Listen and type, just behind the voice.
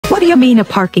do you mean a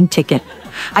parking ticket?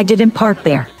 I didn't park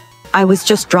there. I was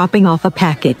just dropping off a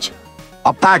package.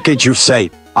 A package, you say?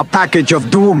 A package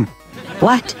of doom?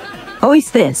 What? Who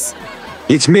is this?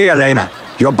 It's me, Elena.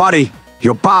 Your buddy,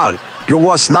 your pal, your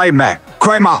worst nightmare,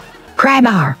 Kramer.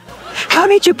 Kramar. How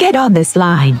did you get on this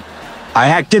line? I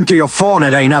hacked into your phone,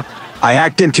 Elena. I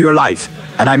hacked into your life,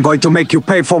 and I'm going to make you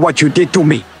pay for what you did to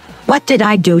me. What did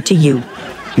I do to you?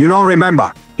 You don't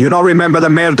remember? You don't remember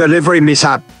the mail delivery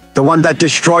mishap? The one that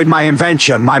destroyed my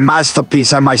invention, my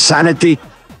masterpiece, and my sanity?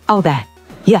 Oh, that.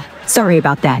 Yeah, sorry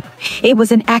about that. It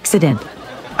was an accident.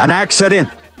 An accident?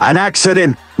 An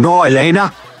accident? No,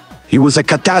 Elena. It was a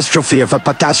catastrophe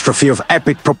of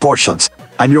epic proportions.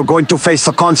 And you're going to face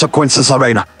the consequences,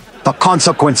 Elena. The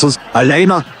consequences,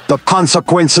 Elena. The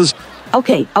consequences.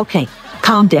 Okay.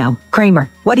 Calm down. Kramer,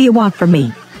 what do you want from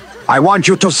me? I want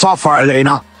you to suffer,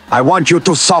 Elena. I want you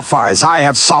to suffer as I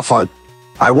have suffered.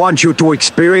 I want you to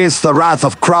experience the wrath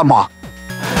of Kramars.